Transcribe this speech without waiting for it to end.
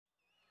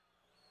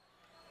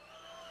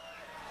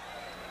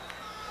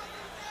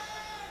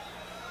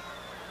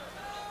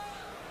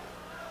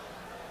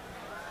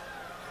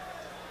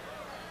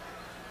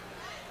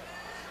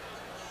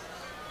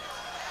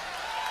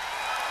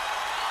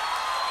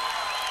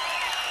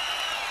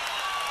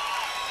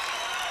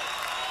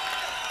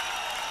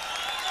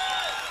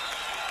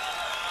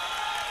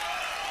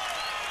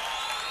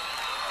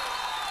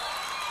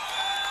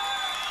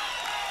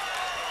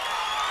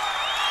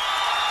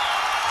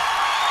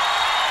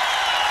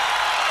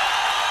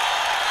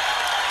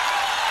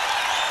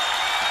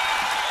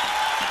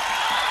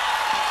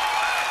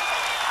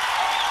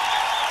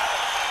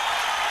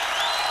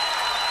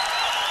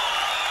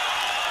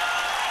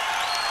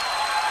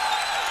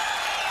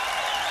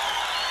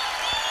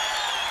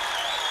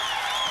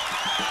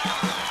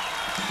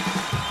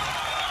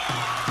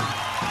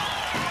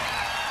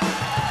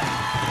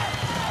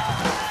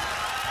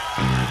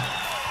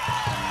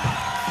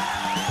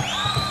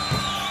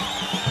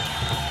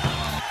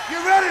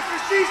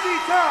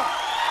time.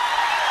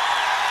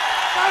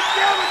 God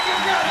damn it, get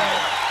ready.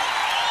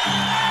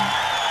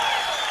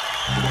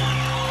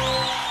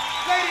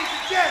 Ladies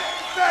and gents,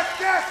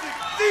 fantastic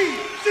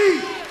DC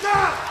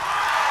time.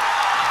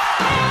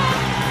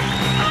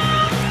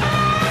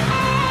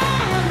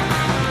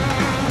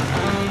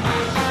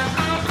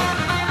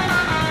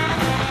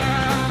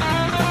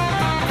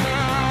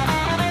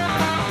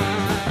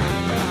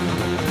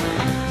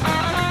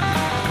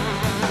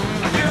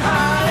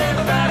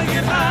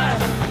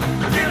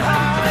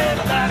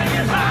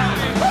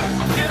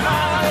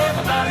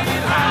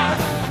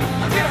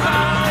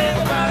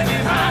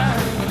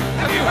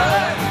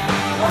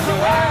 What's the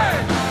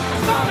word?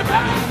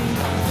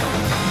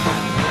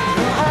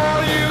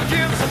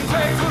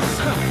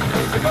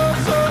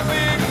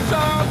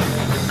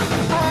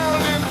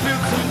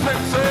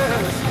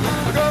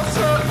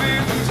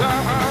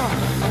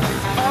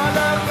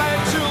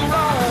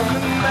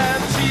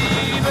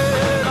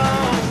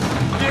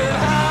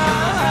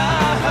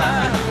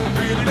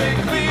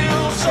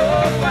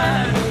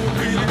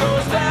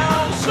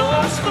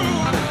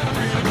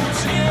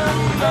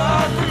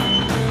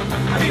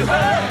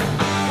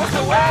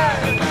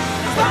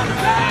 It's on the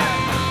back.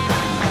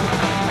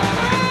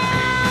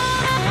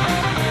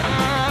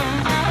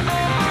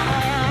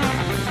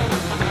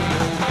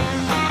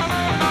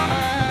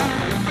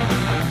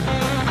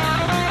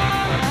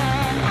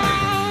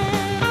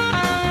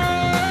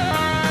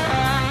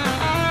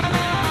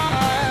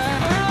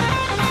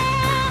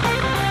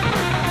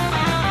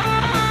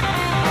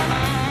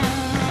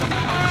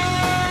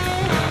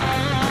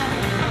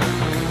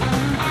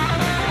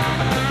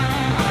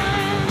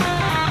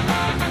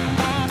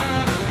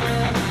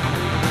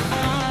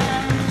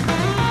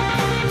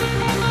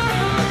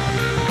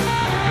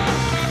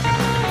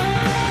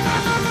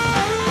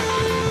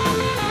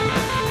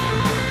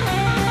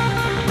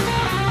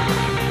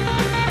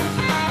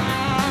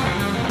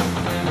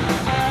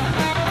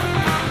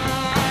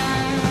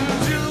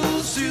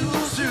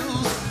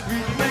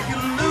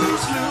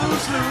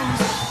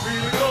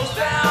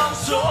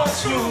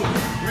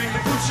 Really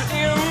puts you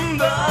in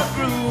the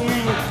groove.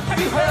 Have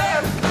you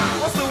heard?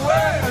 What's the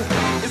word?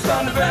 It's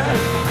on the back.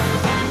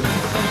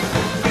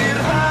 Get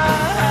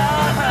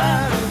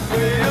high,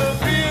 way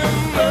up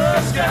in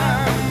the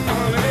sky.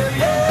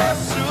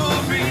 Yes, to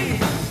be.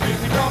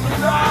 If you come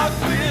to rock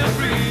with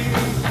free.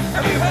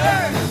 Have you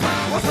heard?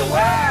 What's the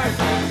word?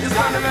 It's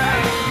on the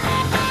back.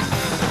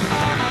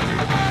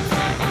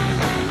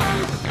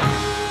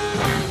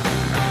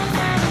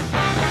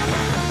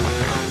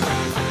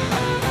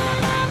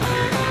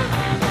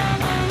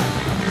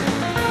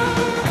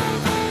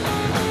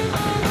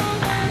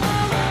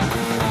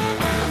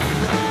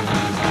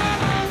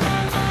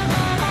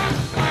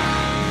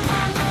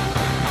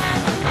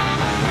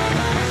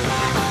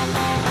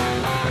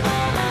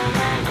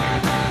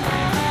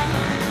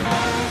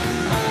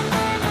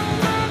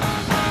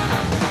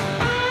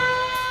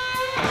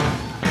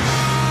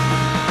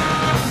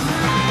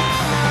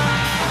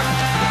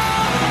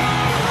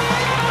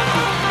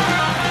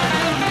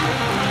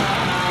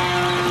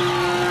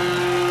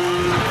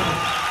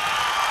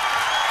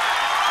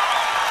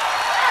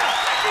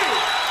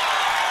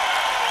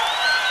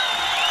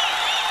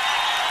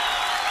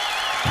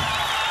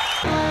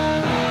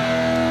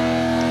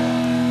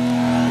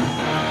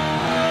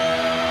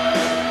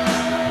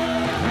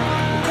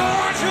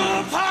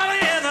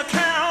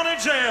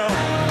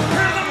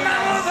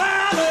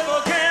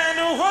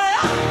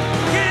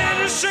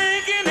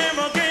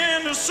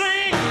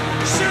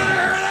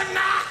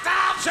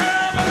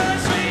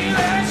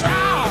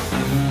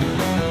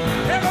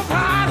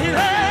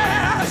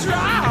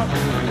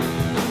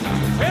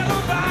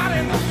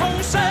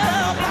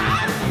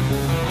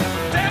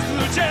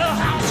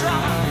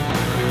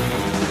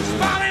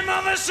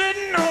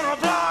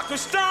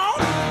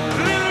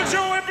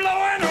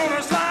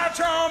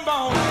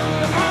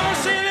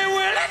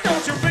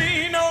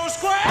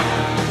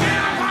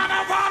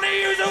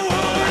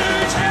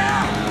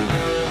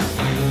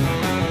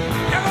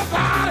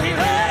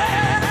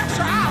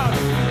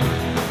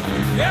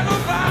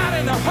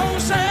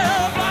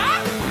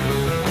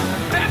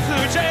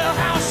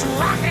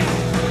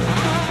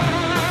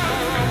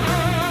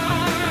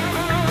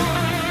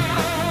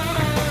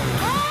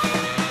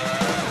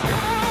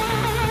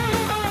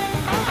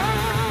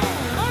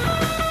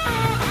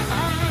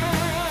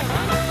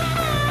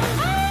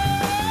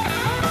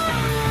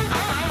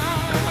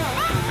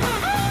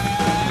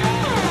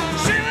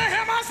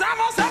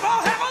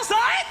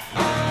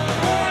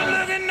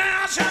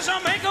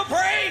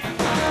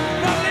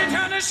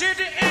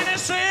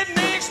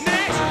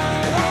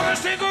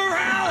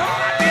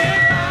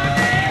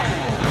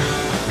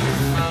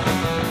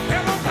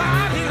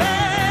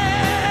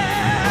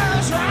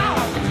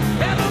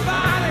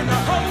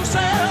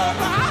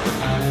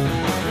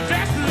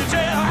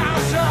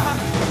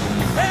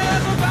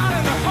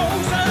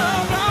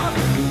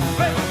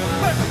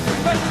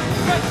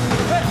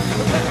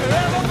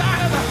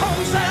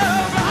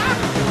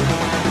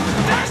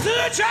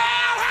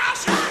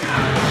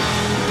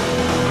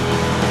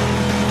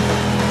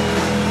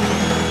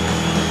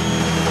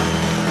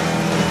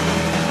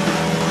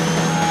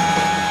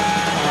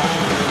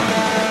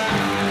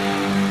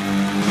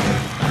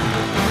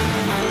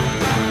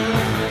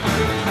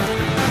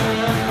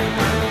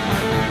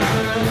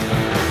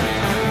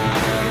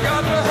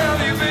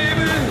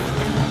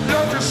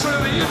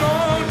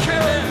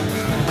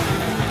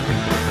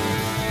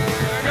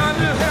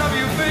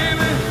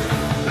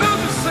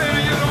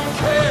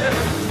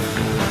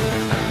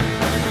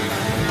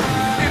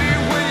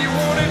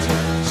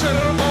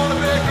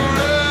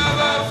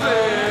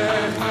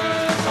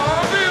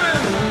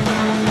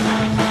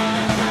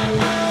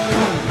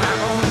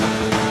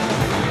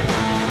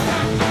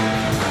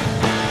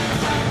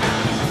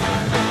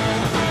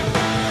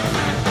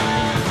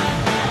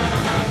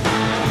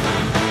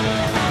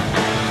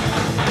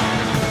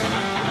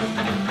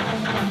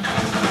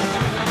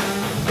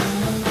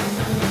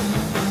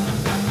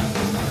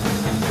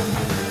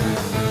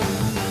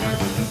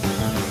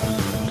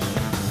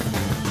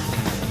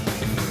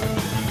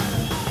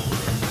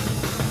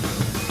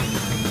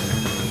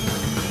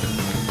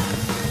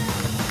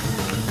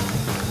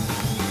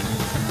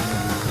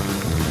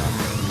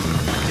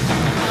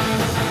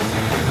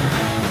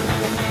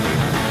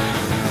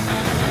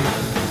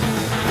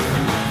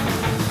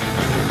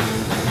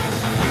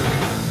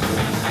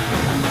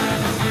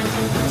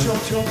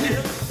 your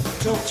hip,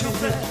 don't your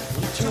back,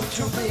 don't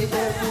your baby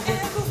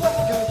everywhere.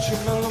 Got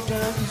your mellow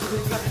down easy,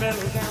 got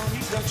mellow down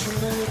easy, got your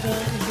mellow down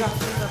easy, got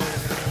your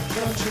mellow down easy,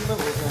 got your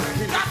mellow down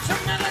easy, got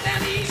your mellow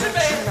down easy,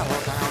 got your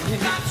mellow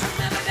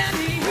down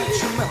easy, got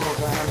your mellow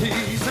down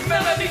easy, the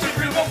melody's a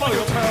real one for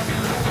your tongue.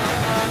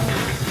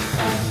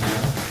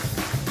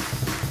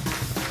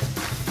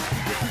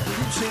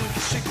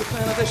 Shake the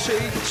planet, they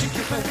shake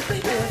your planet,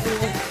 baby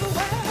everywhere.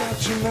 Got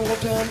your mellow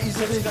down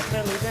easily, got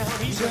mellow down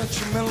easy, got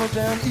your mellow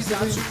down easily,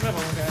 got your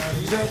mellow down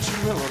easy, got your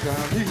mellow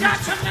down easy,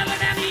 got your mellow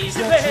down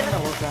easy, got your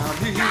mellow down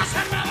easy, got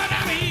your mellow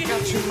down easy,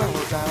 got your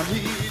mellow down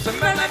easy. The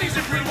melody's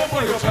a real one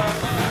for your tongue.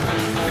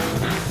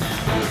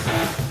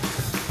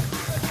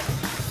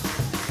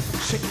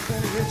 Shake your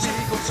planet, your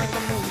jiggle, sing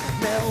the moon,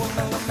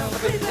 mellow,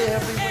 baby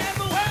everywhere.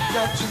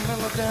 Got your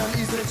mellow down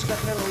easy,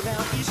 got mellow down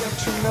easy, got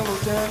your mellow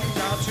down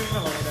easy, got your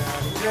mellow down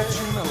easy, got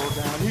your mellow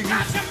down easy,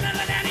 got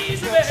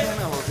your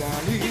mellow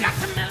down easy, got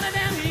your mellow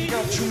down easy,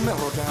 got your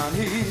mellow down easy, got your mellow down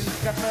easy,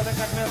 got mellow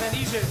easy,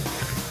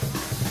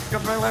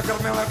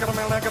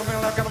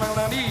 got mellow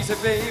down easy,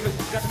 baby.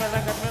 Got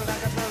mellow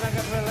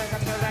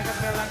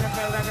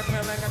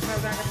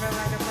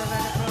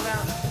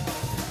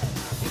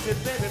easy,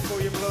 baby, before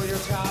you blow your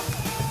top.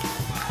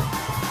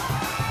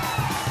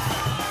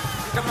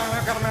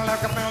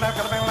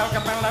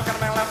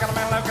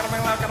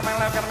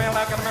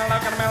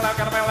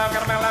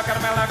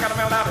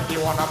 You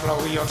wanna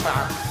blow your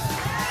top.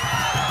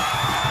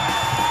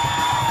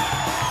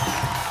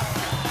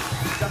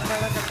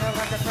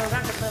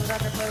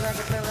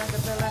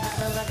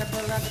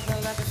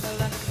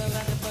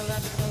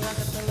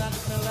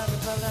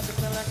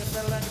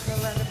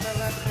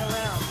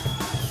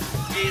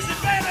 Easy,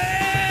 baby.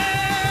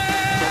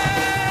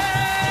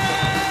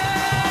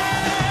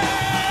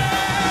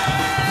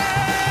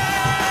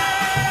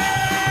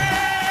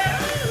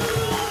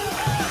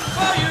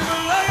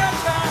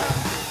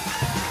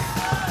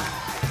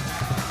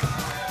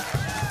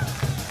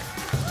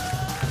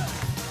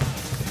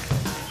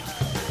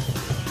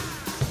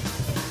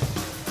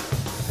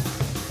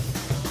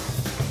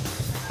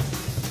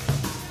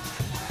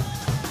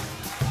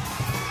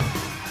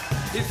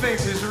 He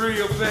thinks it's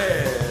real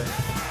bad.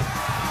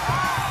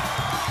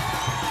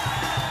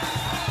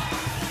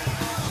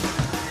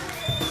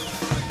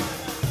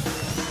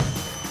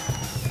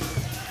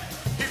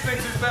 He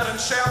thinks he's better than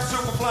Shaft,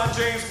 Superfly,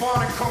 James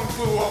Bond, and Kung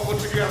Fu all put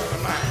together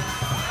tonight.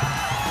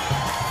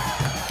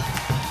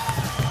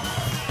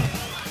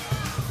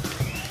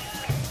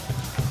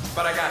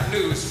 But I got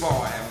news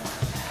for him.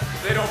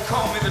 They don't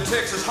call me the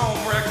Texas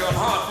homewrecker and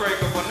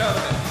heartbreaker for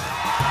nothing.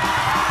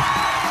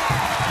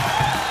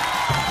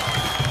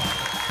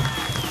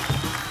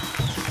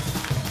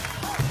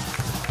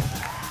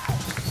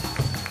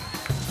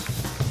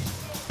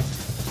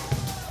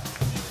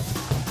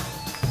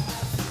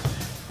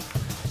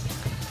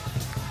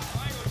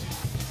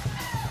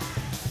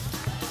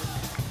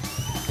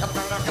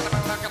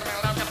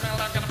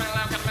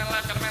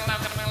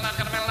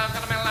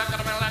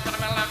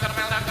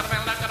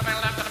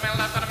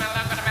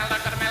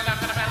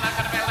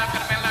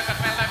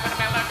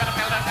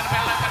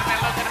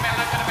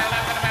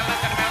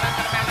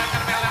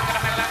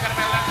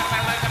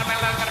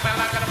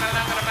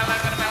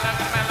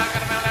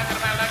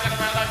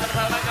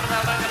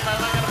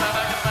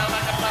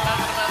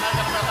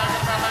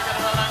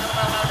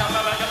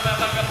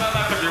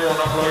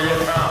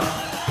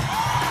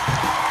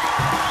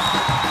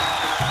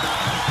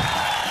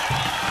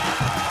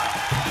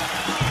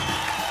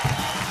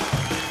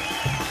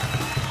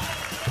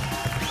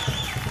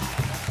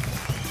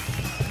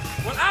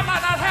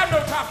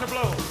 To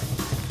blow,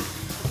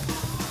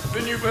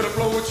 then you better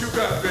blow what you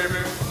got, baby.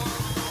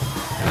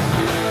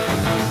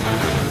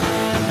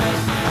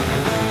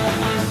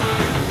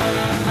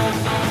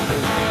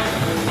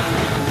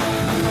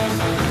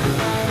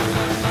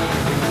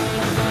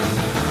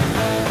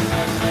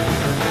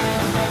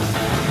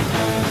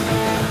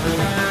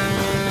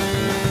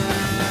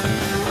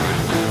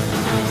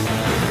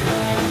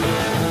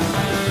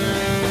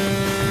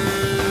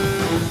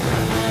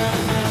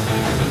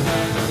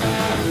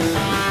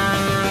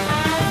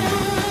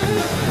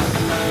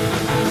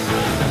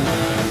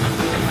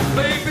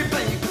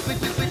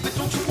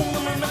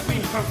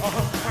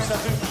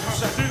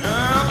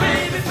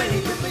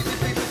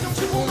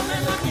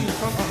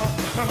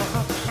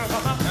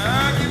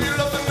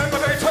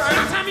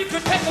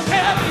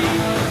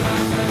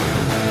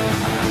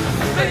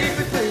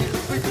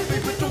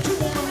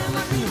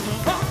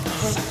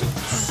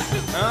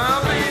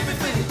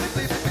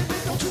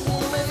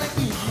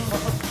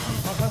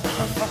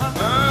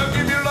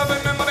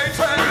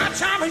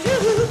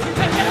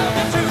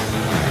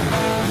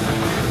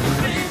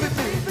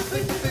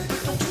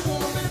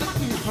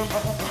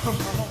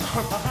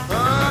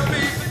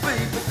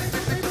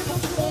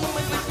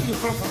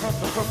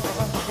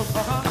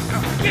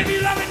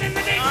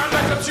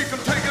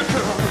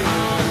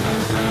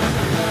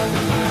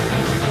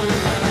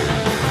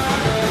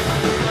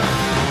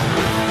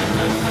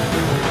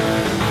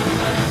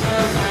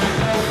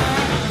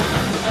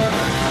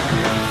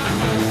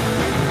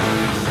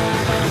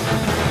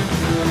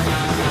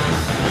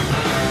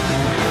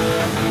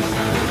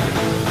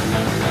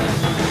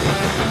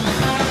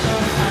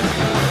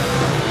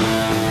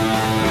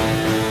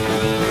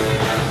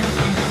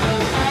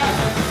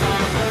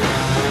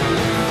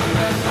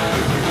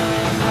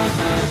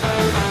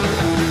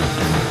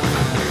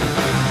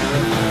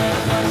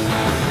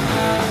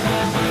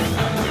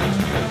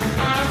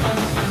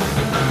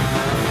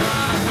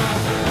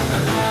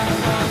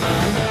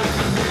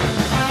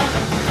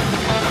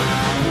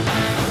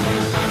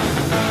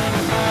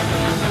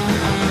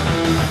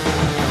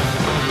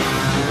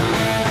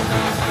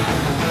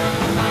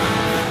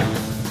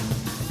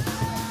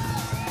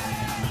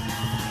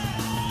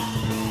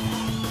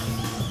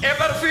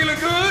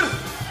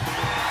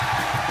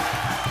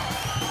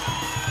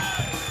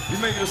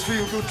 making us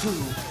feel good too.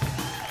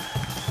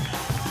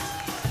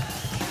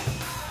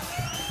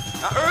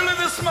 Now early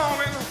this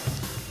morning,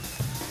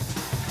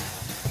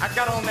 I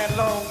got on that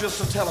long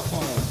distance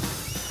telephone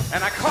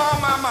and I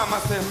called my mama. I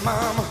said,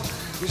 Mama,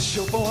 it's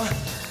your boy,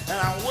 and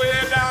I'm way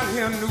down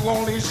here in New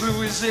Orleans,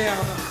 Louisiana.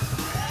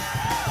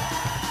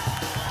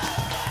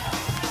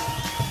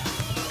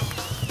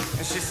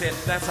 And she said,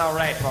 that's all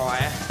right, boy.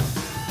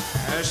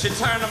 And she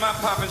turned to my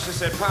papa and she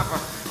said, Papa,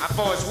 our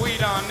boy's way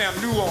down there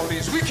in New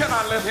Orleans. We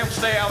cannot let him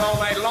stay out all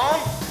night long.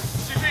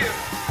 She did.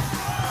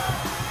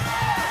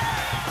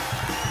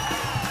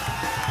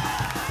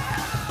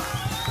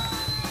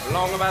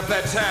 Along about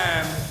that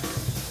time,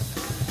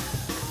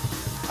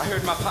 I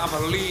heard my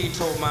papa Lee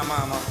told my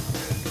mama.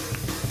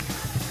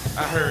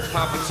 I heard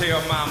Papa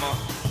tell Mama,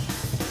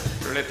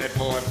 let that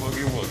boy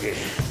boogie woogie.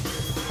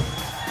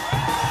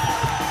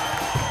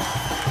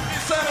 He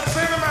said, a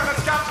cinnamon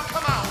has got to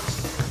come out.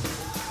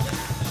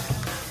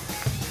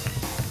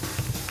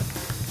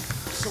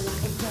 So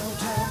in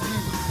downtown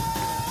people,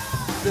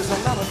 there's a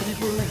lot of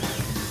people there.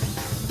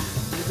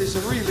 There's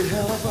a really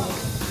hell of a,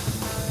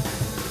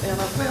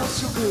 and I felt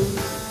so good.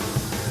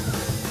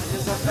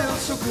 Yes, I felt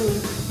so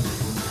good.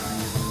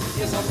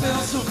 Yes, I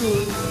felt so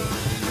good.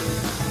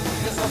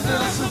 Yes, I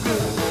felt so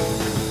good.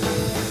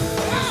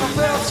 Yes, I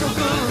felt so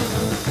good.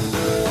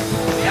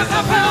 Yes,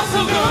 I felt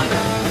so good.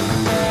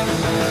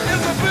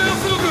 Yes, I felt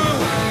so good.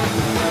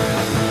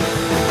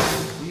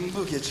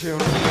 Boogie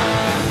children.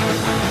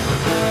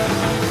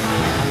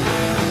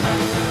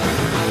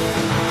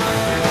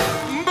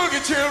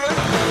 Boogie children.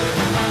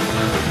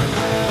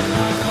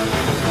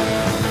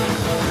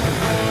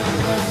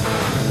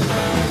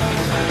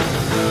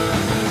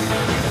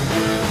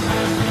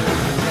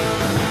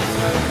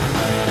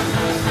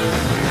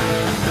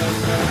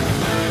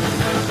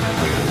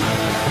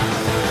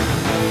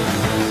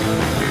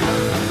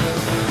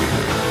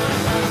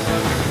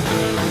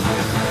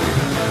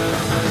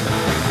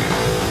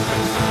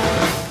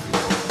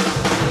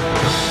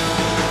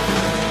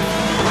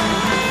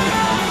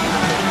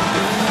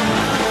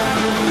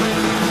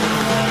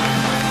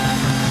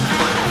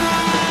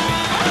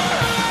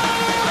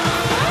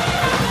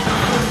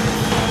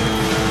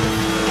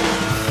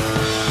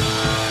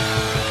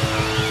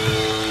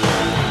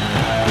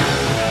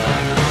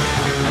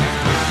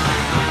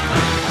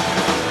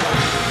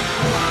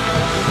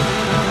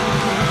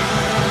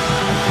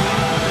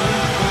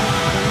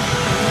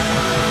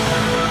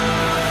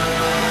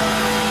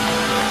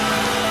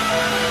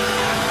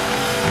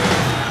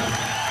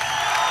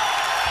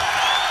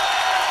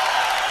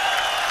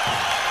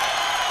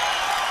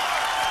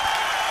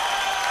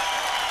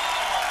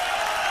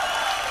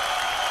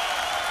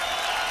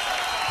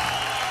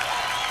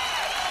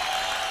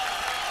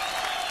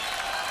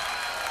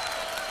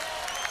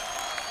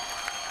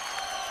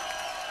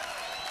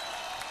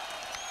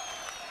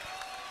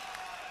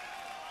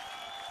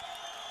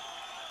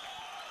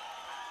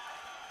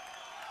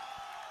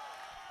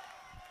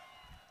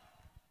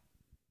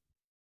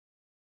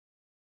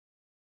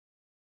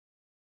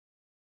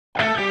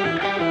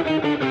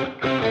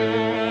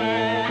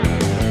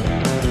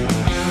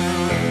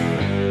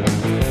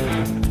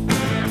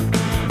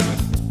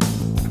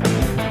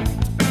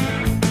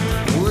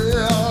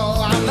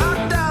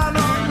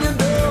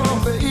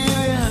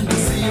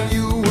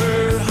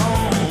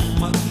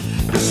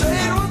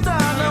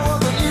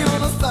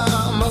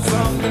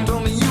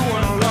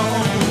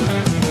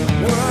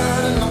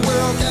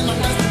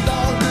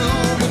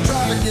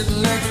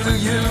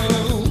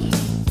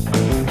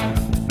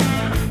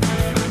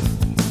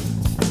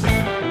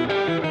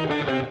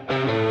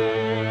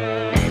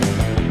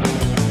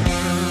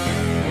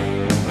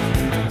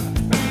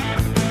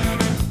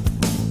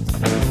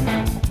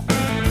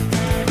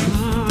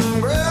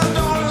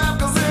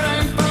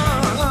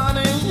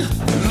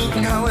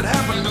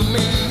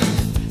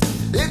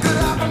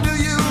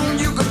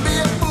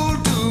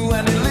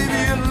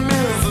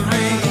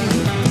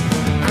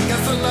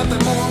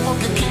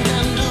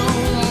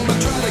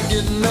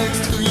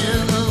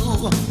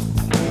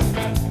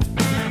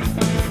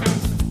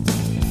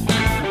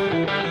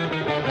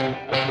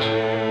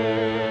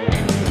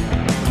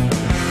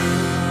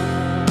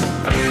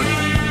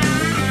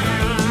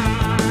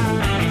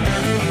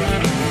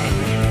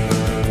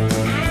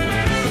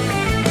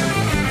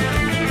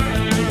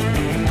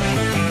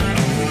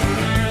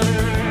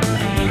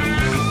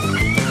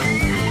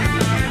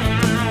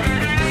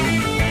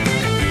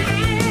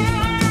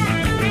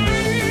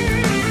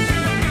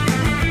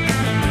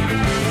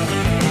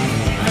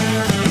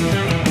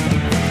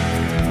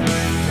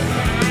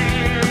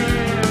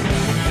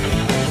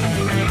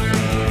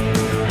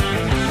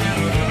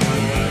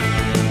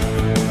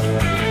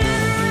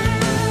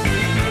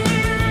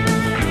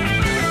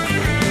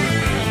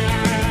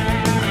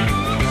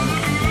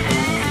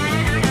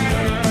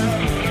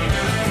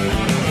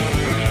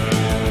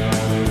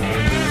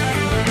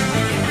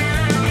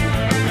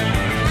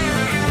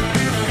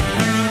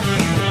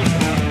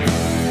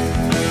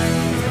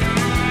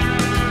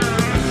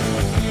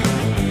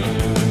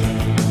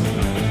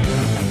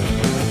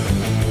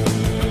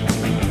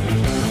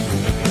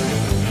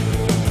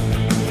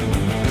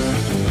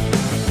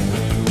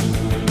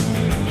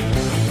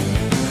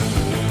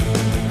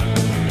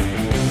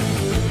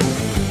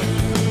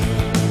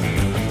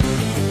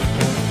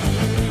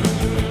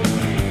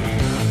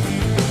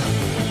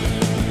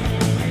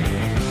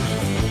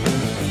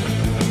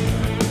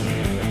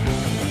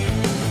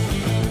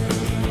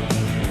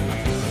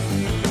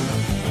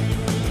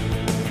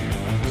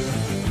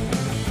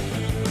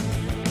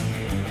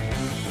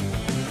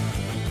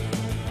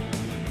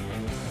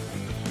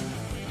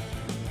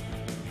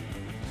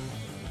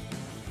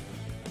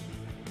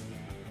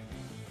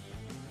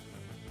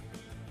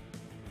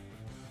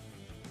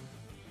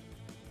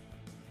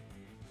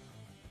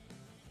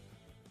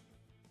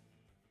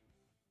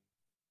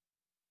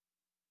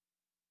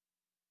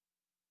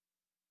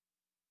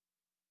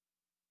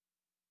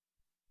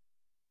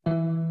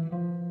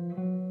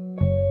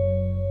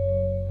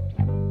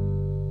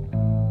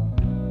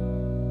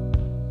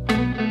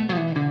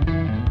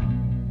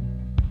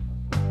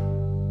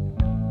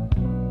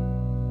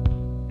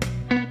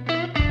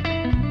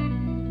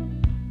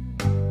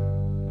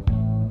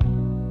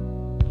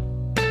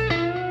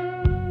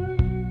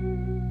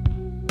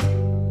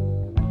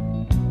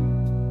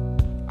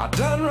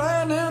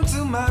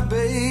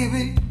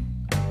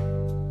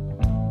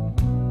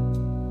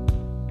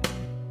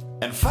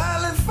 and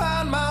finally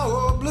found my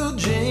old blue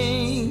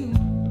jean.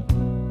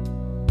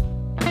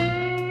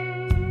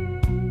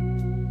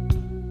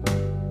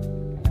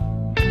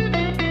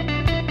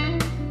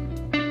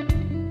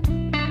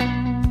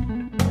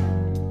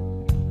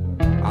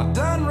 I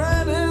done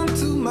ran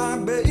into my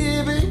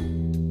baby.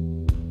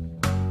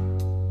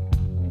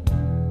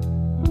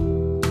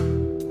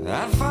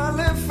 I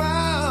finally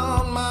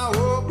found my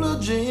old blue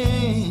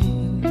jean.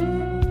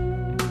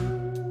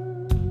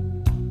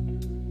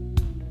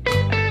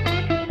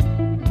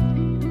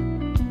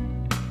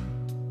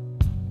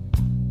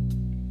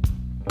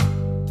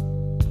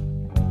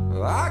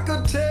 I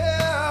could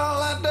tell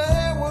that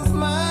day was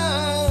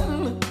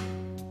mine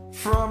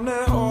from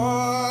the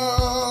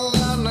oil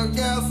and the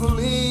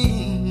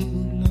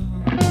gasoline.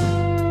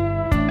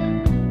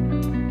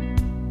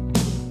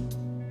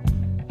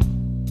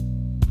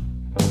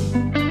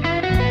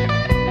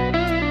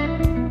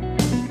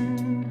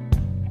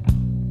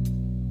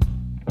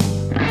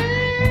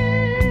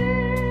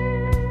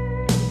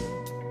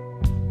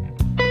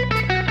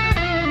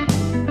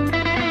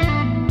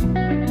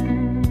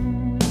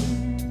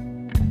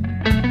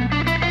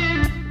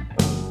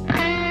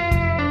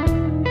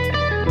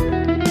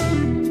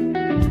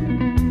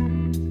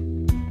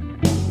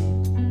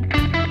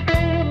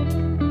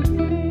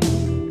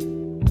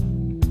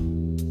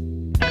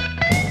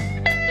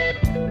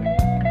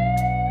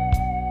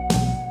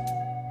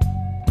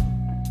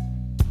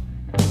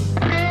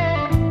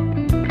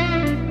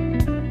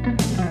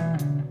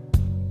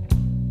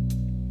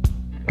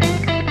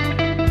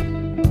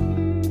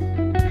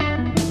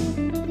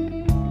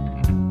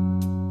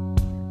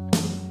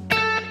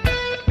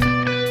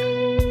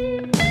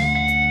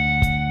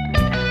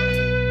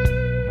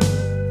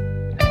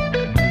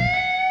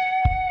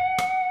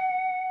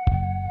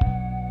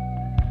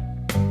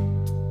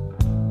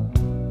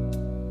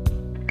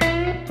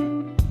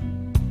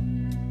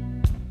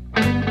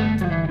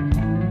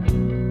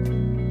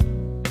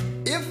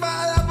 If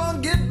I ever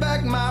get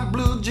back my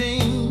blue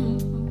jean,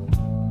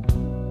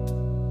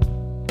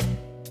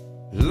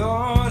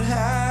 Lord,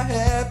 how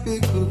happy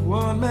could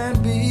one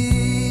man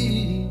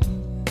be?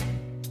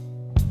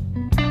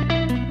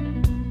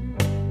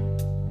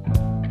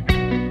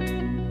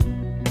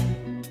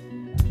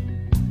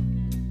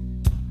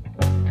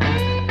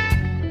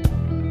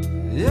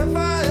 If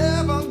I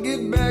ever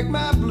get back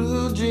my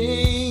blue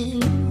jean,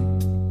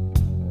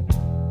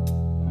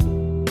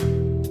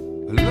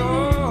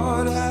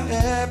 Lord, how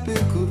happy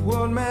could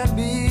one man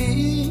be?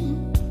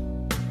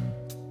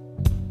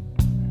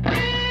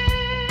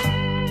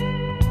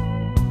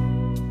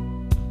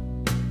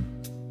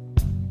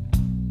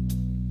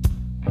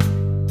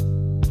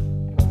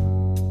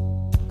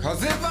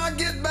 Cause if I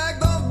get back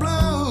those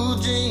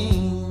blue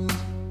jeans,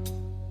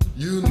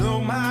 you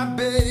know my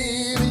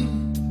baby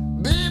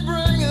be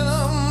bringing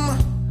them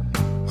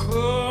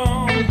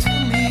home to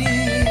me.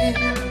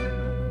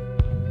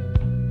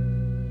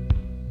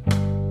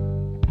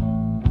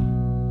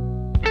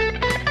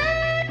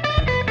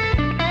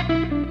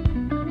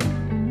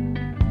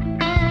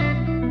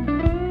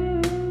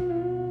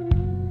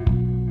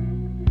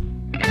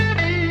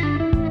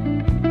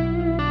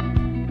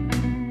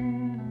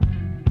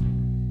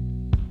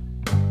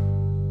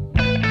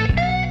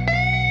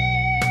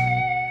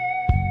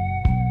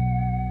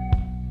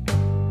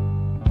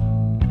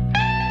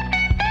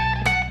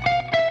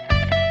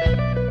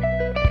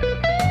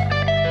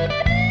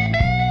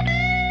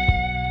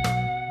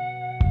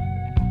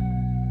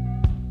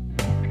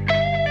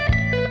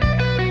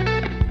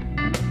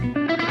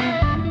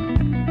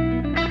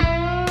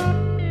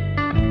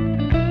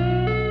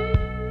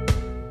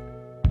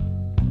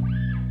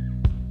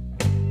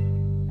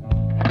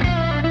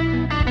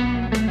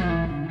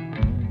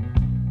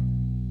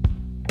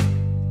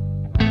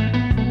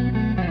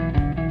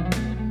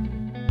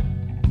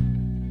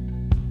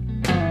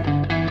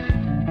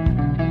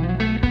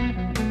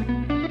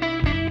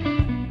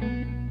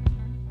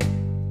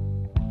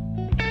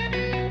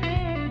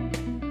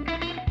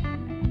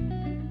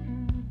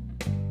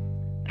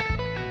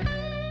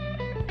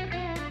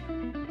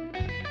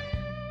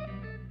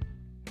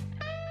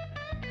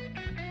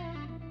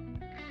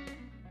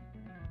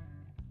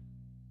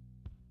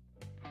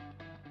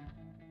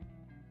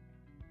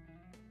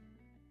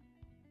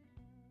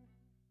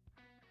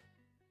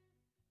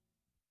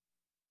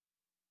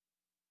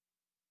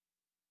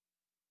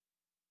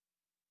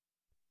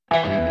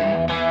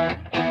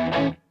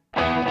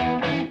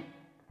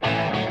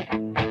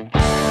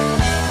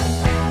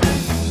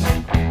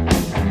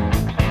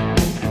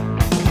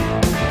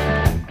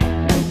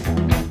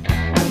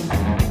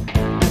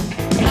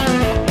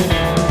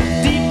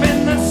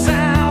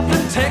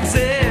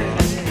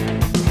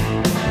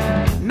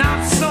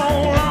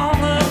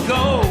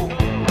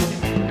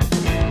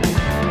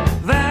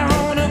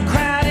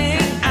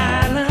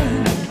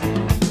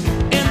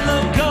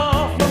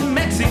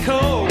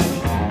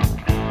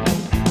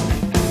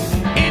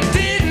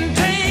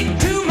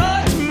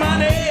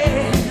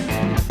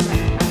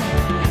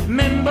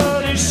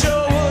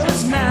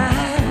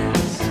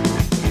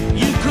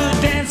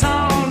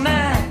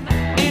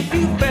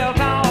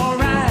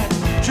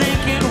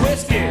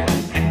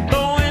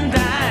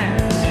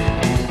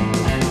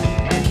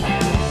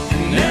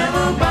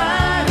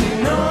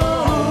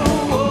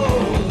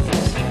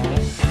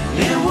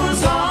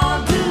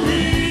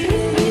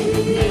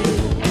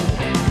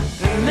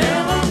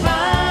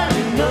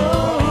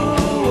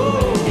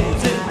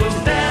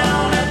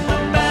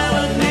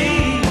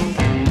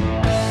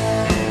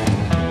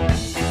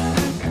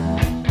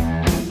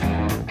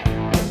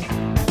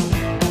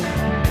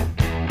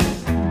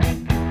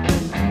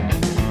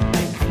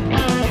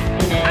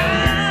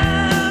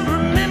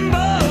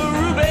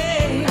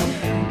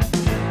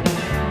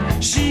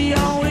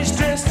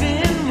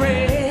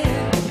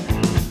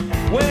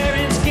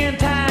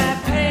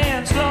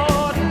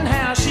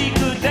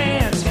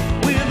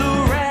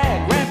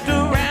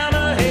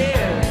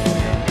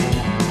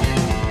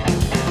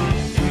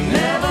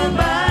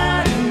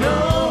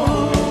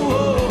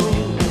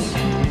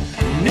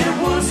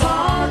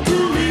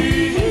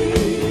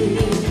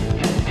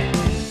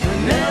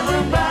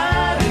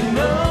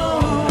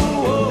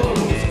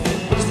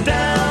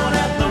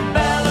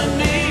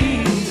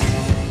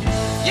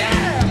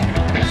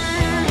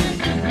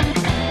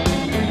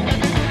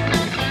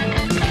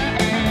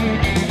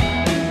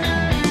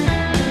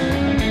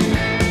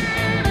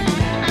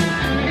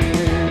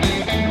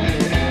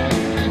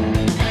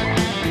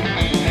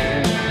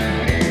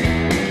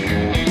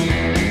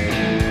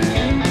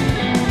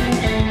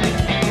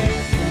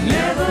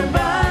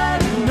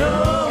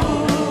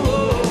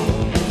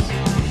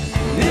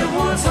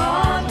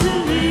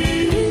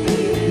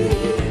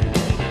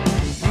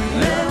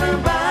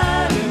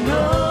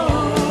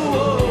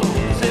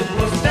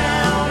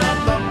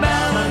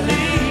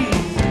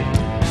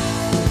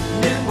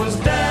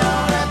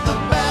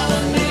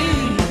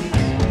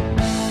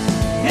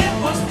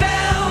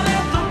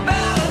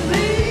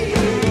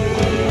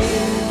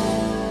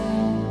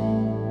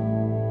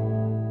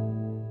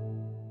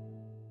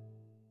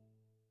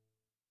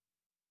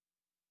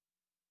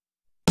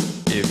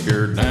 If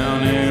you're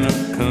down in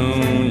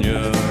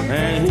Acuna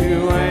and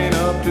you ain't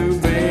up to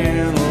being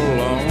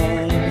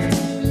alone,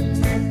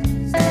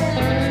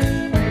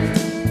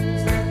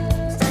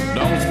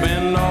 don't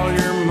spend all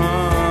your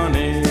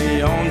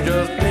money on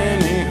just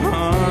any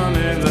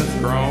honey that's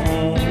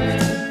grown.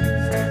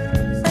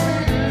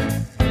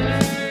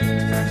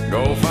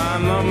 Go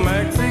find the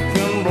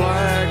Mexican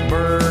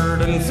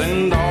blackbird and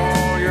send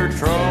all your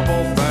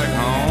troubles back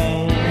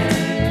home.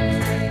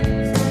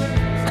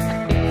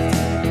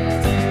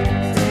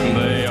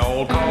 They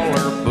all call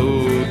her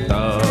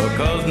Puta,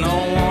 'cause no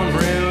one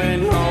really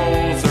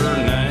knows her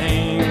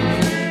name.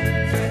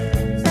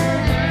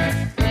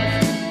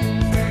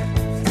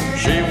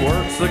 She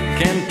works the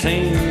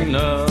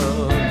cantina,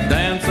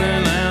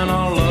 dancing and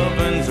a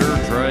lovin's her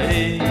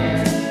trade.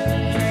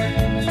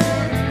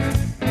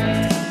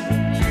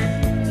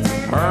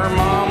 Her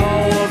mama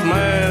was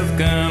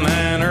Mexican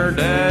and her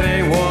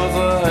daddy was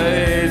a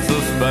ace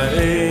of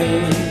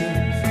spades.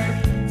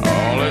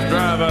 Oh, let's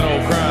drive that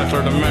old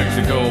Chrysler to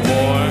Mexico,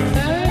 boy.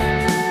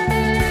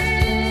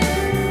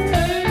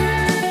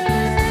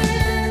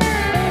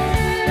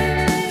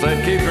 Said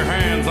keep your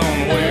hands on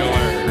the wheel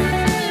there.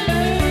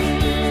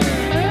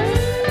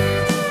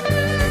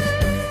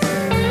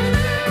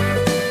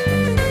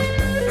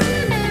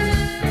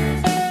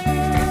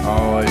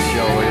 Oh, it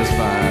sure is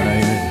fine,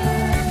 ain't it?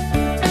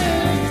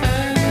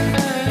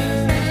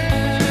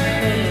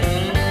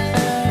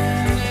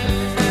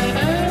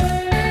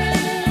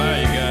 Now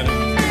you got it.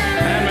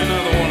 Hand me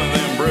another one of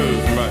them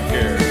brews from back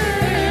here.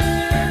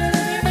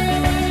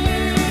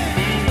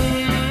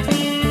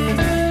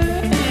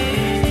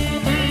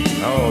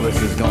 Oh, this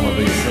is gonna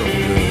be so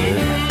good.